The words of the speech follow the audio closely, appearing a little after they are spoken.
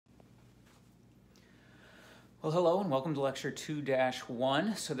Well, hello and welcome to lecture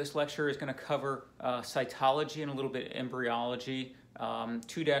 2-1. So this lecture is going to cover cytology and a little bit embryology.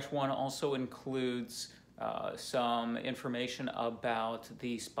 2-1 also includes some information about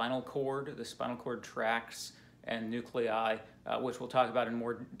the spinal cord tracts and nuclei, which we'll talk about in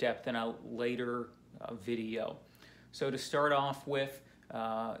more depth in a later video. So to start off with,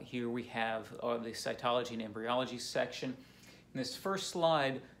 here we have the cytology and embryology section. And this first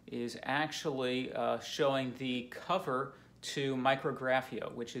slide is actually showing the cover to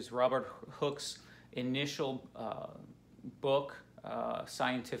Micrographia, which is Robert Hooke's initial book,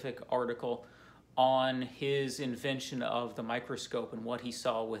 scientific article on his invention of the microscope and what he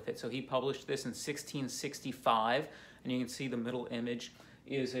saw with it. So he published this in 1665, and you can see the middle image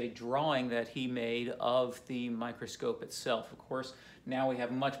is a drawing that he made of the microscope itself. Of course, now we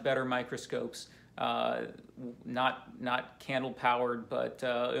have much better microscopes, not candle powered, but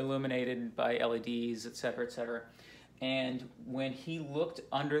illuminated by LEDs, etc., etc. And when he looked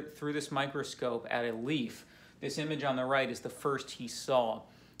through this microscope at a leaf, this image on the right is the first he saw,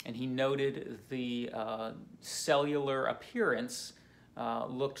 and he noted the cellular appearance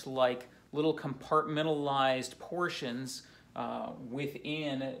looked like little compartmentalized portions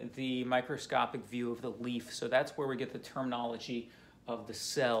within the microscopic view of the leaf. So that's where we get the terminology of the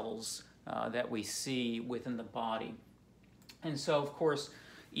cells that we see within the body. And so, of course,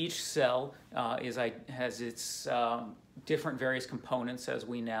 each cell has its different various components, as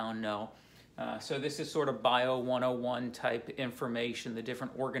we now know. So this is sort of Bio 101 type information, the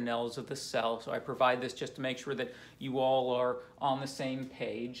different organelles of the cell. So I provide this just to make sure that you all are on the same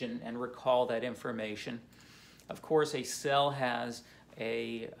page and recall that information. Of course, a cell has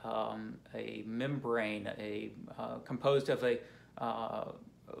a membrane, composed of a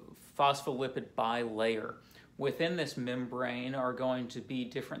phospholipid bilayer. Within this membrane are going to be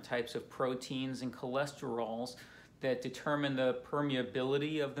different types of proteins and cholesterols that determine the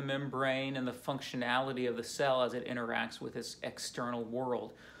permeability of the membrane and the functionality of the cell as it interacts with its external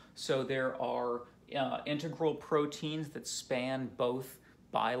world. So there are integral proteins that span both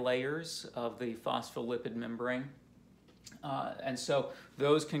bilayers of the phospholipid membrane. And so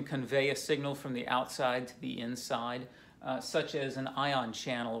those can convey a signal from the outside to the inside, such as an ion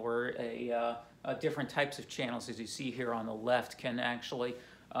channel, or different types of channels, as you see here on the left, can actually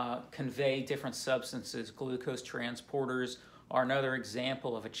convey different substances. Glucose transporters are another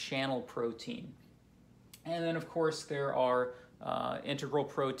example of a channel protein. And then, of course, there are integral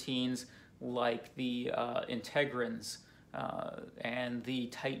proteins like the integrins and the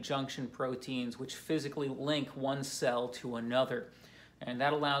tight junction proteins, which physically link one cell to another. And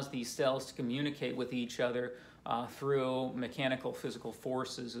that allows these cells to communicate with each other through mechanical physical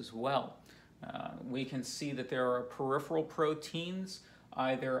forces as well. We can see that there are peripheral proteins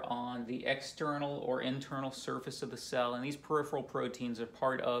either on the external or internal surface of the cell, and these peripheral proteins are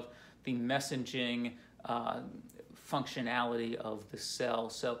part of the messaging functionality of the cell.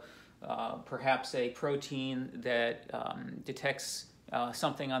 So perhaps a protein that detects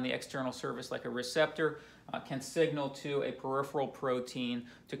something on the external surface, like a receptor, can signal to a peripheral protein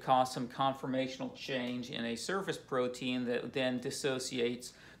to cause some conformational change in a surface protein that then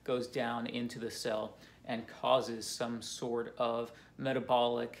dissociates, goes down into the cell, and causes some sort of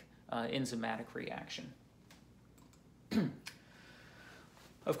metabolic enzymatic reaction.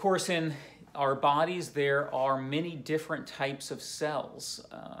 Of course, in our bodies, there are many different types of cells,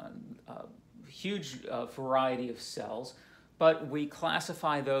 a huge variety of cells, but we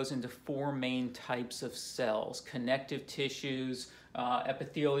classify those into four main types of cells: connective tissues,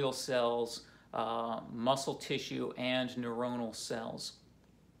 epithelial cells, muscle tissue, and neuronal cells.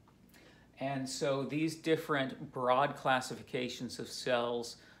 And so these different broad classifications of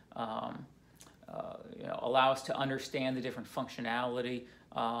cells allow us to understand the different functionality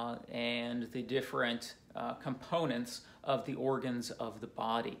and the different components of the organs of the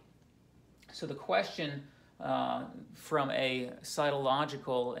body. So the question from a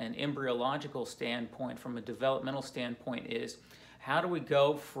cytological and embryological standpoint, from a developmental standpoint, is how do we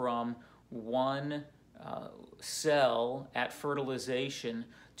go from one cell at fertilization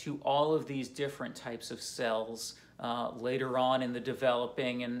to all of these different types of cells later on in the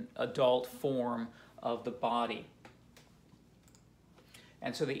developing and adult form of the body?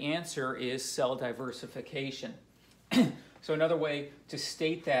 And so the answer is cell diversification. So another way to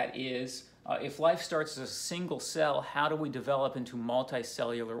state that is, if life starts as a single cell, how do we develop into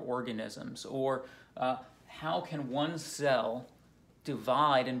multicellular organisms? Or how can one cell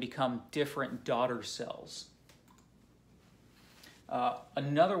divide and become different daughter cells?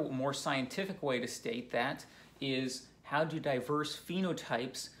 Another more scientific way to state that is, how do diverse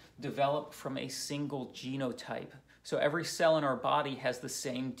phenotypes develop from a single genotype. So every cell in our body has the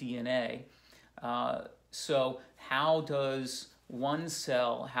same DNA. So how does one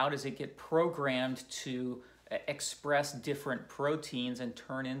cell, how does it get programmed to express different proteins and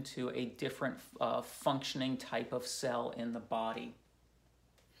turn into a different functioning type of cell in the body?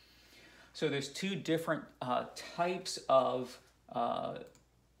 So there's two different types of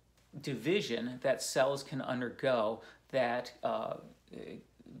division that cells can undergo that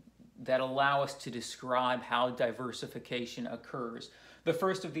that allow us to describe how diversification occurs. The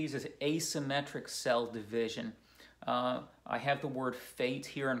first of these is asymmetric cell division. I have the word fate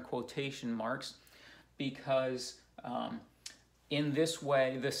here in quotation marks because in this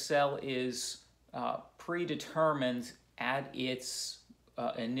way the cell is predetermined at its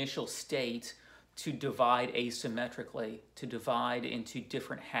initial state to divide asymmetrically, to divide into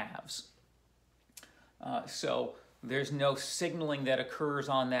different halves. So there's no signaling that occurs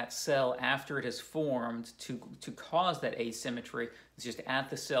on that cell after it has formed to cause that asymmetry. It's just at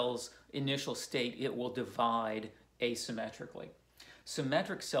the cell's initial state, it will divide asymmetrically.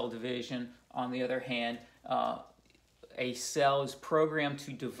 Symmetric cell division, on the other hand, a cell is programmed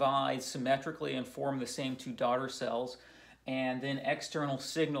to divide symmetrically and form the same two daughter cells, and then external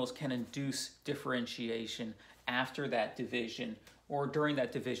signals can induce differentiation after that division or during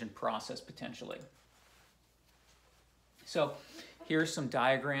that division process potentially. So here's some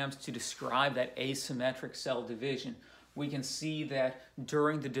diagrams to describe that asymmetric cell division. We can see that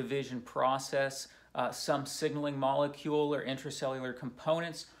during the division process, some signaling molecule or intracellular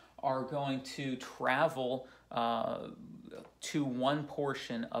components are going to travel to one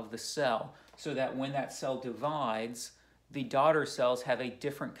portion of the cell, so that when that cell divides, the daughter cells have a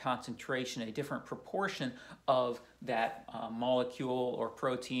different concentration, a different proportion of that molecule or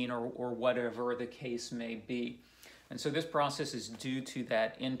protein or whatever the case may be. And so this process is due to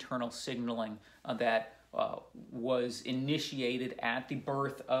that internal signaling that was initiated at the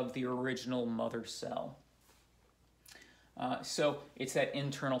birth of the original mother cell. So it's that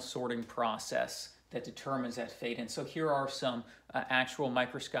internal sorting process that determines that fate. And so here are some actual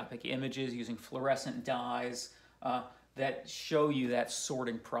microscopic images using fluorescent dyes that show you that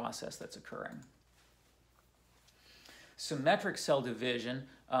sorting process that's occurring. Symmetric cell division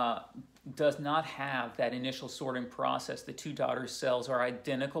does not have that initial sorting process. The two daughter cells are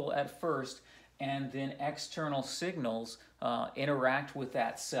identical at first, and then external signals interact with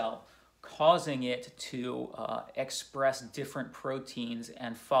that cell, causing it to express different proteins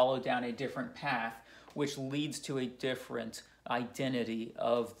and follow down a different path, which leads to a different identity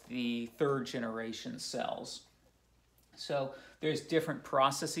of the third generation cells. So there's different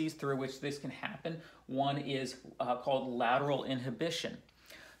processes through which this can happen. One is called lateral inhibition.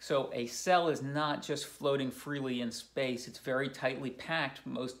 So a cell is not just floating freely in space. It's very tightly packed,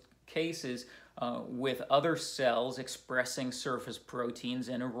 in most cases, with other cells expressing surface proteins,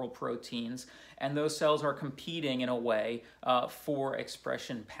 integral proteins, and those cells are competing in a way for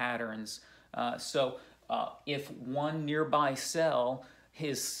expression patterns. So if one nearby cell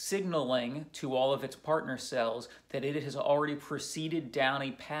is signaling to all of its partner cells that it has already proceeded down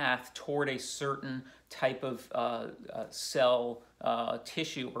a path toward a certain type of cell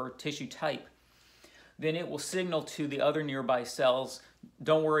tissue or tissue type, then it will signal to the other nearby cells,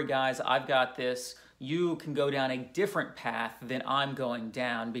 don't worry guys, I've got this. You can go down a different path than I'm going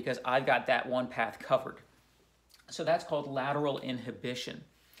down because I've got that one path covered. So that's called lateral inhibition.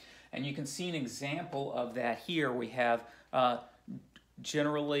 And you can see an example of that here. We have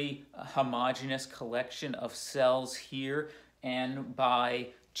generally a homogeneous collection of cells here, and by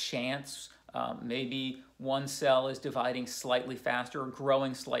chance, maybe one cell is dividing slightly faster or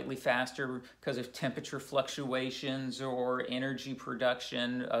growing slightly faster because of temperature fluctuations or energy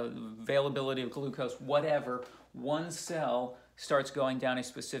production, availability of glucose, whatever. One cell starts going down a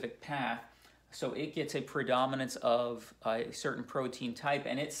specific path, so it gets a predominance of a certain protein type,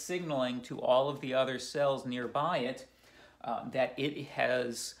 and it's signaling to all of the other cells nearby it that it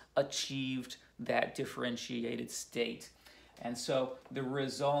has achieved that differentiated state. And so the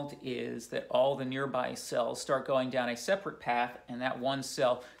result is that all the nearby cells start going down a separate path, and that one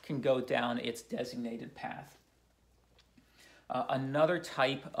cell can go down its designated path. Another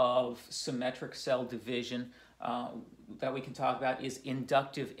type of symmetric cell division that we can talk about is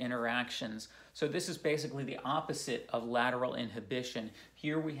inductive interactions. So this is basically the opposite of lateral inhibition.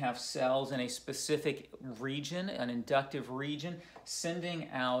 Here we have cells in a specific region, an inductive region, sending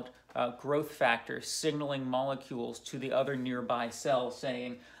out growth factors, signaling molecules to the other nearby cells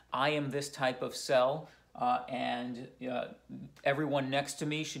saying, I am this type of cell, and everyone next to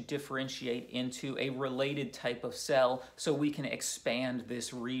me should differentiate into a related type of cell so we can expand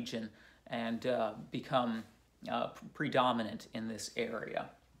this region and become predominant in this area.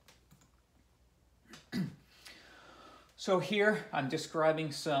 So here I'm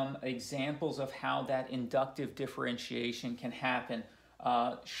describing some examples of how that inductive differentiation can happen.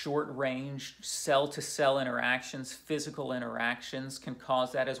 Short-range cell-to-cell interactions, physical interactions can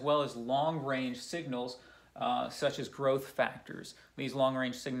cause that, as well as long-range signals such as growth factors. These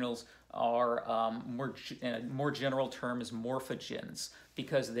long-range signals are, in a more general term, is morphogens,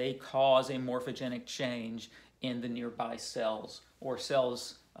 because they cause a morphogenic change in the nearby cells, or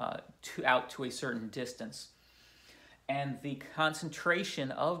cells out to a certain distance. And the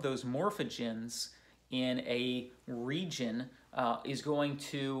concentration of those morphogens in a region is going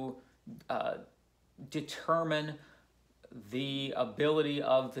to determine the ability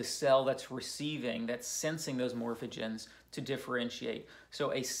of the cell that's sensing those morphogens to differentiate.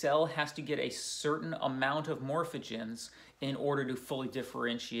 So a cell has to get a certain amount of morphogens in order to fully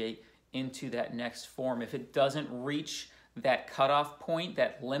differentiate into that next form. If it doesn't reach that cutoff point,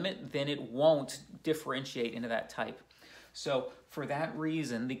 that limit, then it won't differentiate into that type. So for that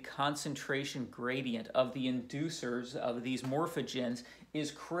reason, the concentration gradient of the inducers of these morphogens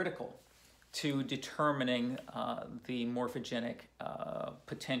is critical to determining the morphogenic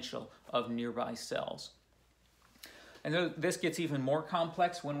potential of nearby cells. And this gets even more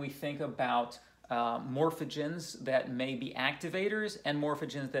complex when we think about morphogens that may be activators and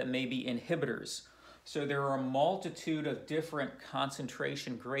morphogens that may be inhibitors. So there are a multitude of different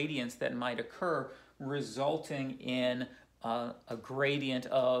concentration gradients that might occur, resulting in a gradient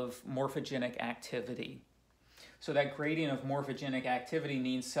of morphogenic activity. So that gradient of morphogenic activity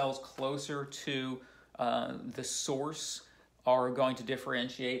means cells closer to the source are going to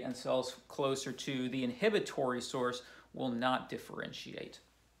differentiate, and cells closer to the inhibitory source will not differentiate.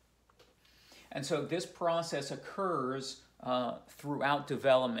 And so this process occurs throughout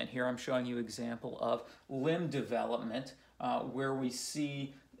development. Here I'm showing you an example of limb development where we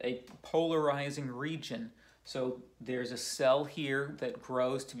see a polarizing region. So there's a cell here that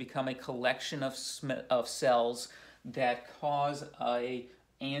grows to become a collection of cells that cause a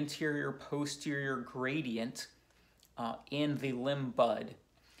anterior-posterior gradient in the limb bud.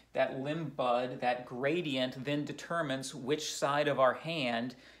 That limb bud, that gradient, then determines which side of our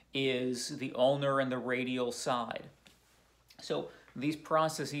hand is the ulnar and the radial side. So these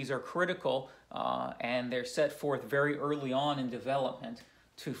processes are critical and they're set forth very early on in development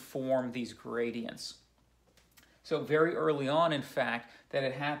to form these gradients. So very early on, in fact, that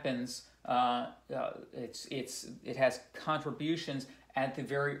it happens, it has contributions at the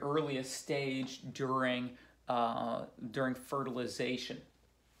very earliest stage during fertilization.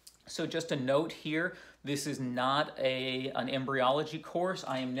 So just a note here, this is not an embryology course.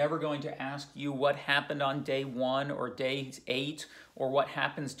 I am never going to ask you what happened on day 1 or day 8 or what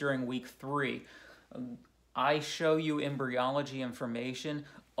happens during week 3. I show you embryology information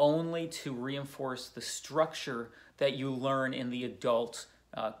only to reinforce the structure that you learn in the adult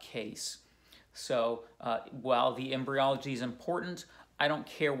case. So while the embryology is important, I don't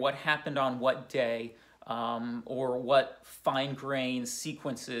care what happened on what day or what fine-grained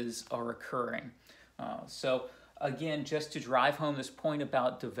sequences are occurring. So again, just to drive home this point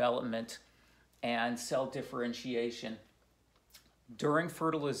about development and cell differentiation, during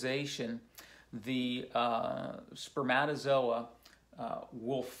fertilization, the spermatozoa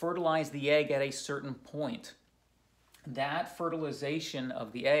will fertilize the egg at a certain point. That fertilization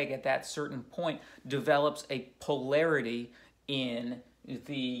of the egg at that certain point develops a polarity in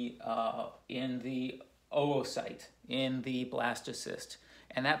the oocyte, in the blastocyst.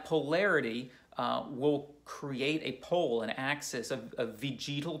 And that polarity will create a pole, an axis, a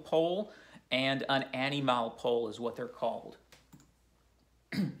vegetal pole and an animal pole is what they're called.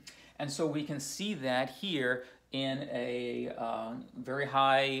 And so we can see that here in a very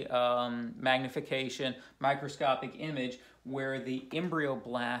high magnification microscopic image where the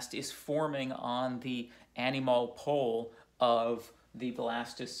embryoblast is forming on the animal pole of the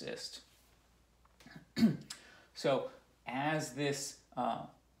blastocyst. So as the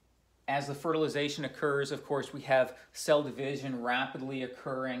fertilization occurs, of course, we have cell division rapidly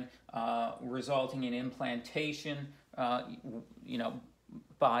occurring, resulting in implantation,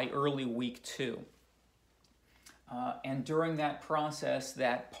 by early week 2. And during that process,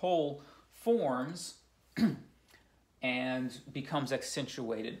 that pole forms and becomes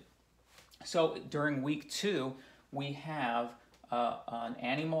accentuated. So during week 2, we have an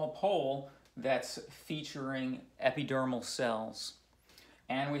animal pole that's featuring epidermal cells.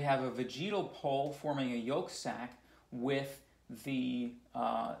 and we have a vagetal pole forming a yolk sac with the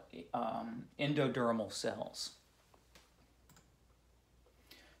endodermal cells.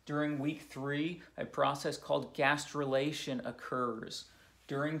 During week 3, a process called gastrulation occurs.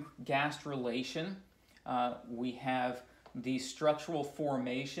 During gastrulation, we have these structural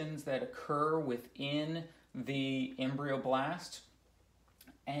formations that occur within the embryoblast,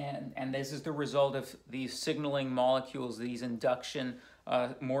 and this is the result of these signaling molecules, these induction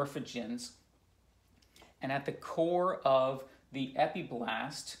morphogens. And at the core of the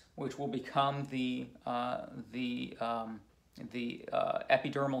epiblast, which will become the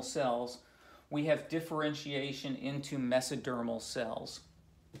epidermal cells, we have differentiation into mesodermal cells.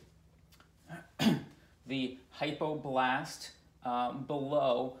 The hypoblast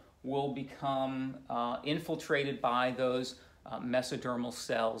below will become infiltrated by those mesodermal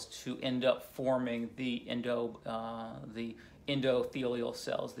cells to end up forming the endothelial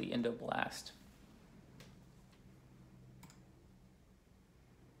cells, the endoblast.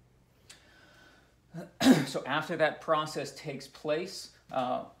 So after that process takes place,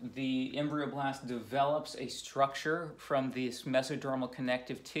 the embryoblast develops a structure from this mesodermal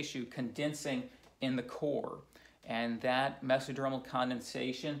connective tissue condensing in the core. And that mesodermal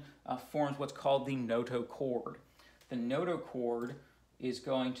condensation forms what's called the notochord. The notochord is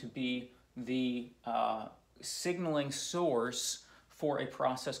going to be the signaling source for a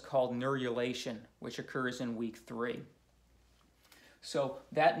process called neurulation, which occurs in week 3. So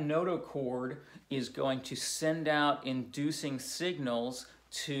that notochord is going to send out inducing signals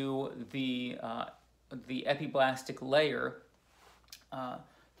to the epiblastic layer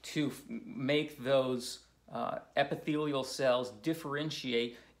to make those epithelial cells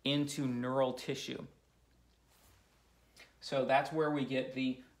differentiate into neural tissue. So that's where we get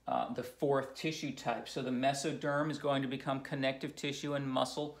the fourth tissue type. So the mesoderm is going to become connective tissue and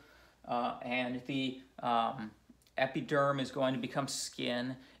muscle, and the epiderm is going to become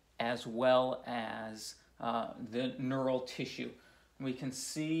skin, as well as the neural tissue. We can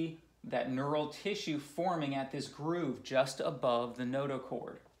see that neural tissue forming at this groove just above the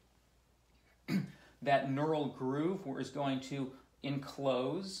notochord. That neural groove is going to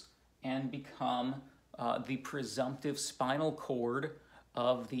enclose and become the presumptive spinal cord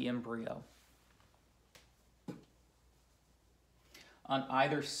of the embryo. On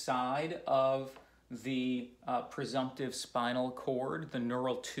either side of the presumptive spinal cord, the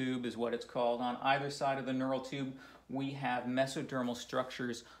neural tube is what it's called. On either side of the neural tube, we have mesodermal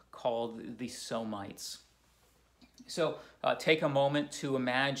structures called the somites. So take a moment to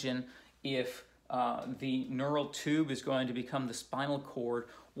imagine if the neural tube is going to become the spinal cord.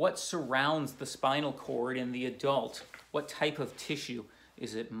 What surrounds the spinal cord in the adult? What type of tissue?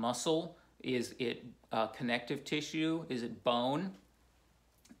 Is it muscle? Is it connective tissue? Is it bone?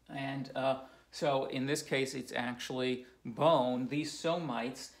 And so in this case, it's actually bone. These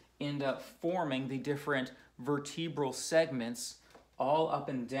somites end up forming the different vertebral segments all up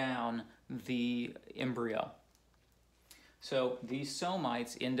and down the embryo. So these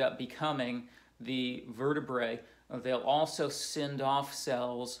somites end up becoming the vertebrae. They'll also send off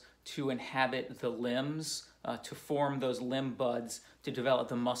cells to inhabit the limbs, to form those limb buds, to develop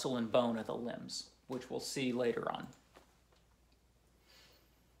the muscle and bone of the limbs, which we'll see later on.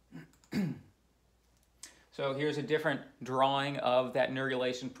 So here's a different drawing of that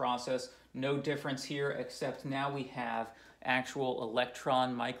neurulation process. No difference here, except now we have actual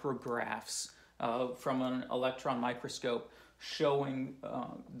electron micrographs from an electron microscope showing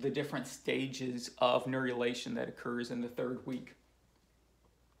the different stages of neurulation that occurs in the 3rd week.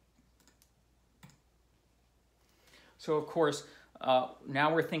 So of course,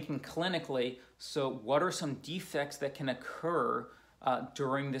 now we're thinking clinically, so what are some defects that can occur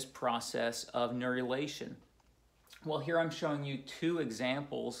during this process of neurulation? Well, here I'm showing you 2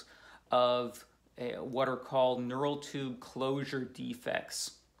 examples of what are called neural tube closure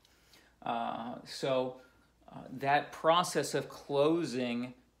defects. That process of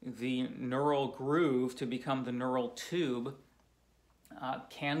closing the neural groove to become the neural tube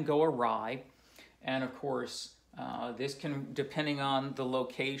can go awry, and of course this can, depending on the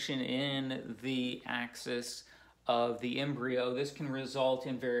location in the axis of the embryo, this can result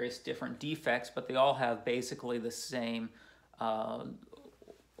in various different defects, but they all have basically the same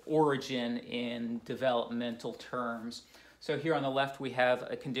origin in developmental terms. So here on the left we have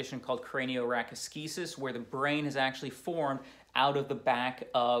a condition called craniorachescesis, where the brain is actually formed out of the back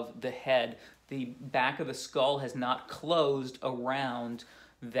of the head. The back of the skull has not closed around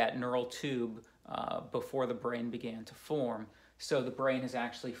that neural tube before the brain began to form. So the brain is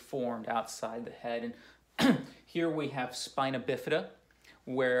actually formed outside the head. And here we have spina bifida,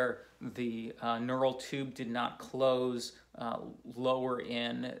 where the neural tube did not close lower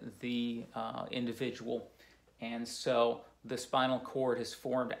in the individual. And so the spinal cord is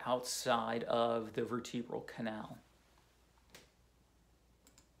formed outside of the vertebral canal.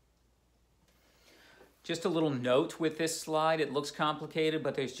 Just a little note with this slide. It looks complicated,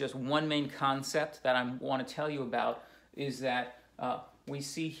 but there's just one main concept that I want to tell you about, is that we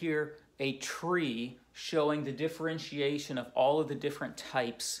see here a tree showing the differentiation of all of the different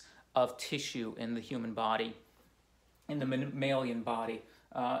types of tissue in the human body, in the mammalian body.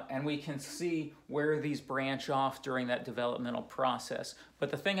 And we can see where these branch off during that developmental process. But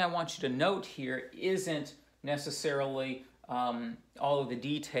the thing I want you to note here isn't necessarily all of the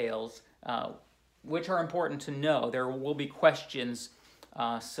details, which are important to know. There will be questions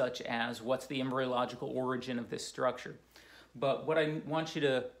such as, what's the embryological origin of this structure? But what I want you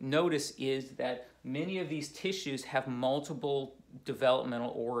to notice is that many of these tissues have multiple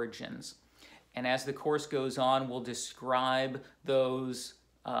developmental origins. And as the course goes on, we'll describe those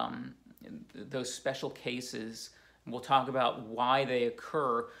special cases. We'll talk about why they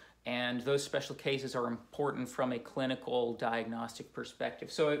occur, and those special cases are important from a clinical diagnostic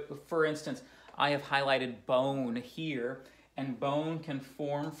perspective. So, for instance, I have highlighted bone here, and bone can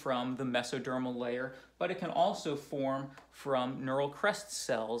form from the mesodermal layer, but it can also form from neural crest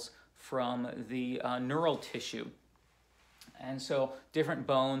cells from the neural tissue. And so different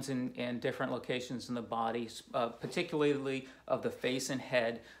bones in different locations in the body, particularly of the face and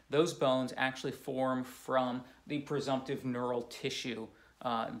head, those bones actually form from the presumptive neural tissue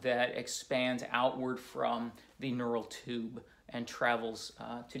that expands outward from the neural tube and travels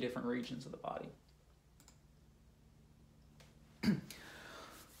to different regions of the body.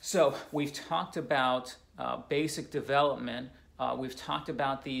 So we've talked about basic development. We've talked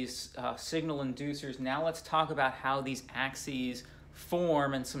about these signal inducers. Now let's talk about how these axes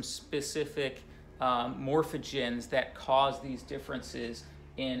form and some specific morphogens that cause these differences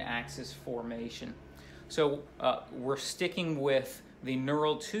in axis formation. So we're sticking with the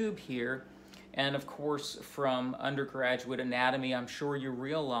neural tube here. And of course, from undergraduate anatomy, I'm sure you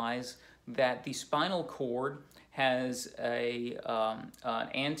realize that the spinal cord has an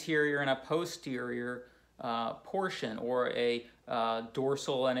anterior and a posterior portion, or a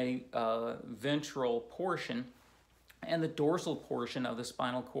dorsal and a ventral portion. And the dorsal portion of the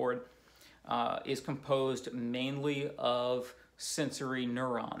spinal cord is composed mainly of sensory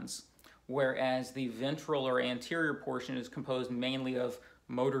neurons, whereas the ventral or anterior portion is composed mainly of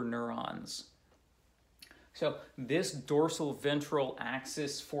motor neurons. So this dorsal ventral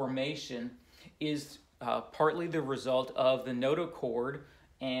axis formation is partly the result of the notochord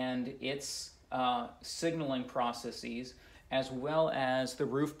and its signaling processes, as well as the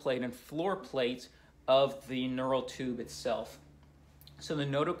roof plate and floor plate of the neural tube itself. So the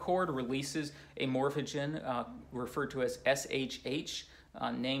notochord releases a morphogen referred to as SHH,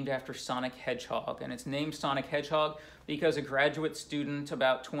 named after Sonic Hedgehog. And it's named Sonic Hedgehog because a graduate student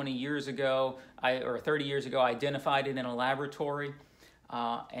about 20 years ago, or 30 years ago, identified it in a laboratory.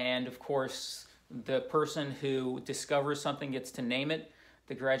 And of course, the person who discovers something gets to name it.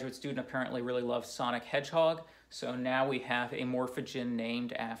 The graduate student apparently really loves Sonic Hedgehog, so now we have a morphogen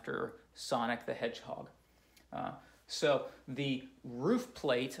named after Sonic the Hedgehog. So the roof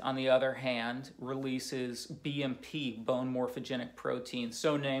plate, on the other hand, releases BMP, bone morphogenic protein,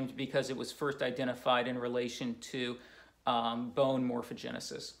 so named because it was first identified in relation to bone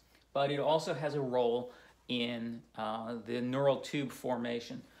morphogenesis. But it also has a role in the neural tube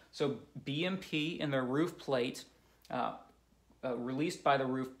formation. So BMP in the roof plate, released by the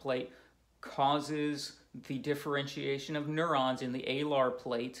roof plate, causes the differentiation of neurons in the alar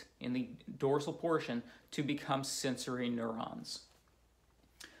plate, in the dorsal portion, to become sensory neurons.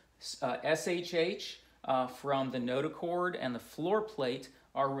 SHH from the notochord and the floor plate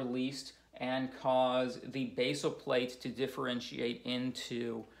are released and cause the basal plate to differentiate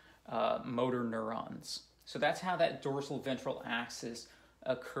into motor neurons. So that's how that dorsal ventral axis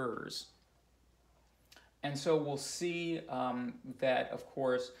occurs. And so we'll see that, of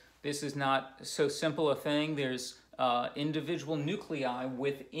course, this is not so simple a thing. There's individual nuclei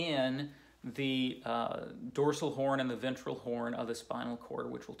within the dorsal horn and the ventral horn of the spinal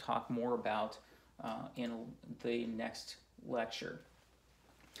cord, which we'll talk more about in the next lecture.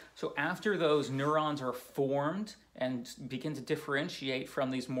 So after those neurons are formed and begin to differentiate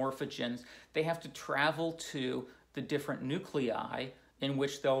from these morphogens, they have to travel to the different nuclei in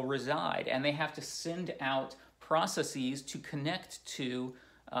which they'll reside, and they have to send out processes to connect to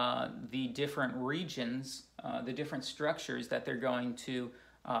the different regions, the different structures that they're going to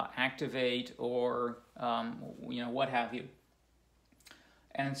activate, or what have you.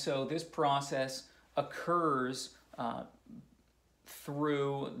 And so this process occurs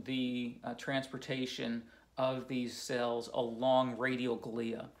through the transportation of these cells along radial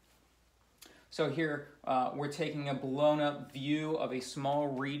glia. So here we're taking a blown up view of a small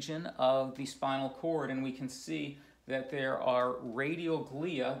region of the spinal cord, and we can see that there are radial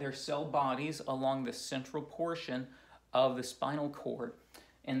glia, they're cell bodies along the central portion of the spinal cord,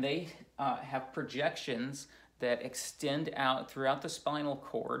 and they have projections that extend out throughout the spinal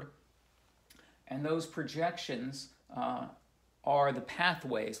cord, and those projections are the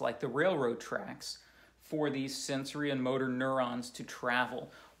pathways, like the railroad tracks, for these sensory and motor neurons to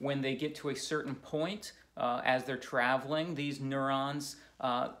travel. When they get to a certain point, as they're traveling, these neurons,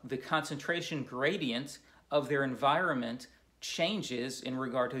 the concentration gradient of their environment changes in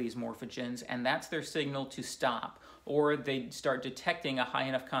regard to these morphogens, and that's their signal to stop. Or they start detecting a high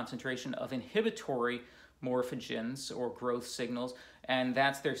enough concentration of inhibitory morphogens or growth signals, and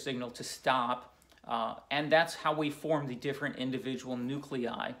that's their signal to stop. And that's how we form the different individual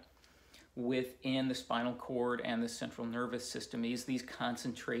nuclei within the spinal cord and the central nervous system, these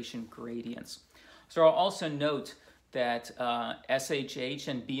concentration gradients. So I'll also note that SHH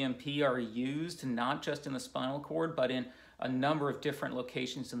and BMP are used not just in the spinal cord, but in a number of different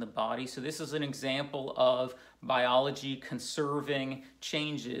locations in the body. So this is an example of biology conserving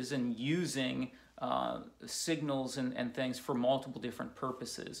changes and using signals and things for multiple different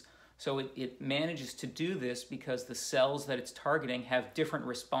purposes. So it manages to do this because the cells that it's targeting have different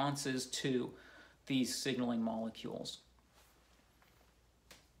responses to these signaling molecules.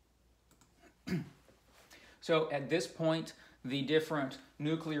 So at this point, the different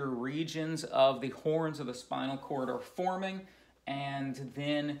nuclear regions of the horns of the spinal cord are forming, and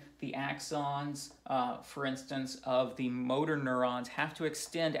then the axons, for instance, of the motor neurons have to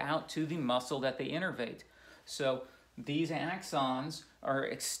extend out to the muscle that they innervate. So these axons are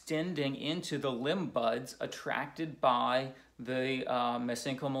extending into the limb buds attracted by the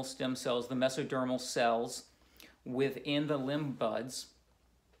mesenchymal stem cells, the mesodermal cells within the limb buds,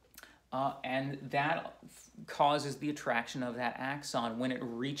 and that causes the attraction of that axon. When it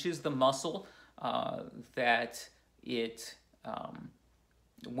reaches the muscle, that it,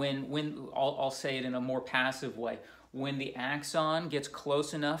 I'll say it in a more passive way, when the axon gets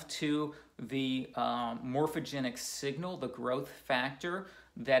close enough to the morphogenic signal, the growth factor,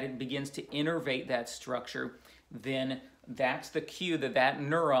 that it begins to innervate that structure, then that's the cue that that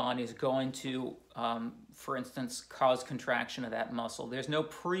neuron is going to, for instance, cause contraction of that muscle. There's no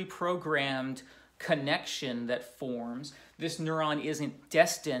pre-programmed connection that forms. This neuron isn't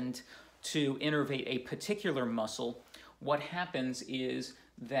destined to innervate a particular muscle. What happens is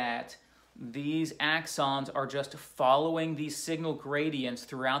that these axons are just following these signal gradients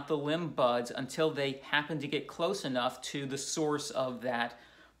throughout the limb buds until they happen to get close enough to the source of that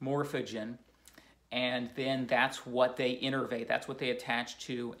morphogen. And then that's what they innervate. That's what they attach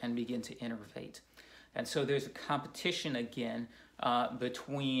to and begin to innervate. And so there's a competition again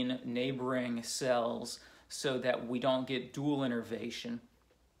between neighboring cells so that we don't get dual innervation.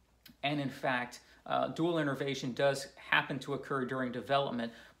 And in fact, dual innervation does happen to occur during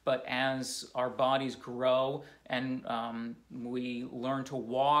development, but as our bodies grow and we learn to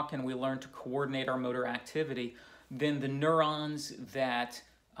walk and we learn to coordinate our motor activity, then the neurons that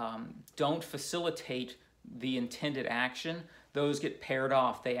don't facilitate the intended action, those get paired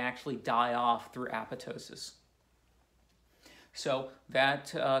off. They actually die off through apoptosis. So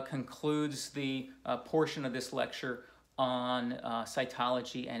that concludes the portion of this lecture on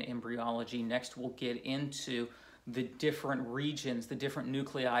cytology and embryology. Next, we'll get into the different regions, the different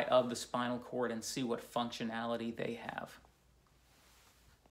nuclei of the spinal cord, and see what functionality they have.